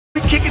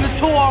We're kicking the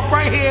toe off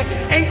right here,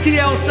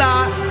 ATL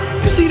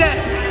side. You see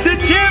that? The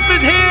champ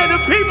is here,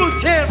 the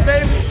people's champ,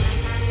 baby.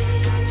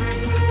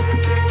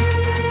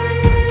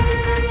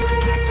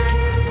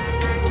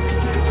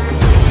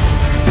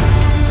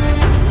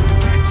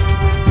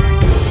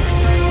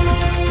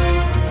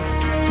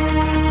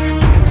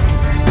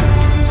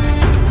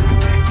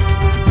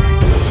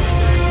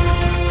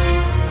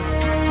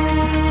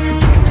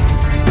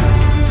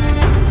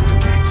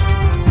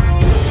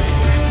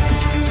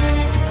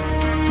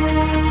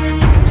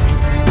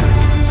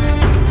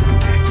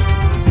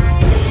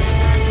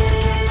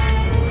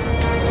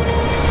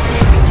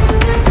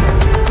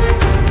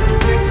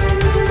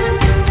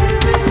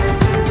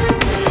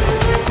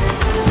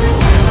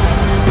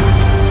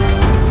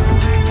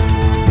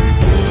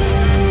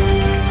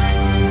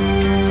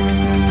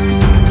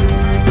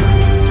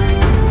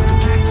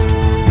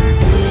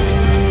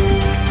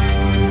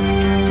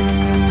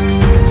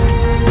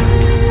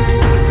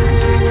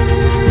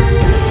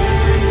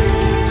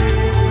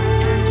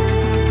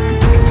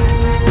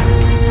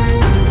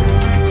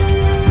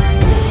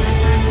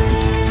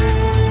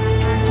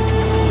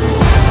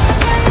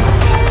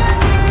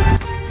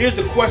 Here's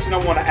the question I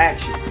want to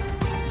ask you.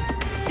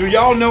 Do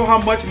y'all know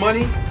how much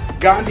money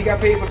Gandhi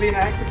got paid for being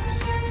an activist?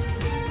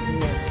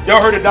 Yes.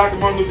 Y'all heard of Dr.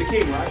 Martin Luther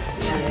King, right?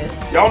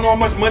 Yes. Y'all know how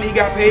much money he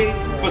got paid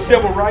for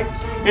civil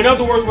rights? In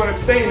other words, what I'm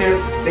saying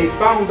is they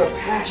found the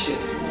passion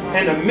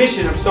and the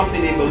mission of something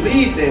they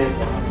believed in,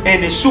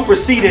 and it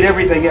superseded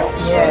everything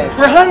else. Yes.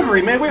 We're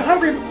hungry, man. We're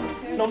hungry.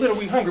 No,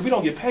 literally, we hungry. We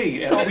don't get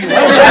paid at all.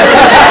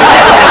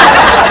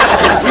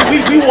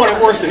 We want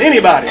it worse than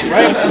anybody,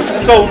 right?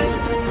 So,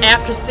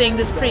 after seeing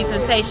this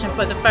presentation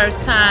for the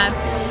first time,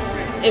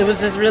 it was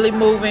just really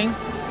moving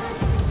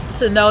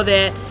to know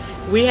that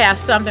we have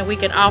something we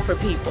can offer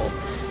people.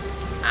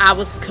 I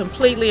was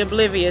completely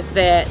oblivious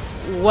that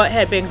what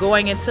had been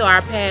going into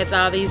our pads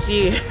all these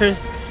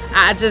years,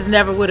 I just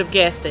never would have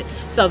guessed it.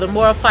 So the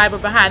moral fiber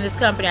behind this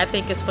company, I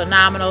think, is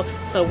phenomenal.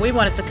 So we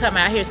wanted to come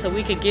out here so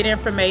we could get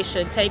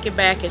information, take it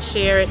back and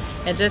share it,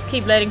 and just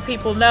keep letting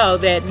people know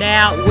that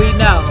now we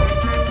know.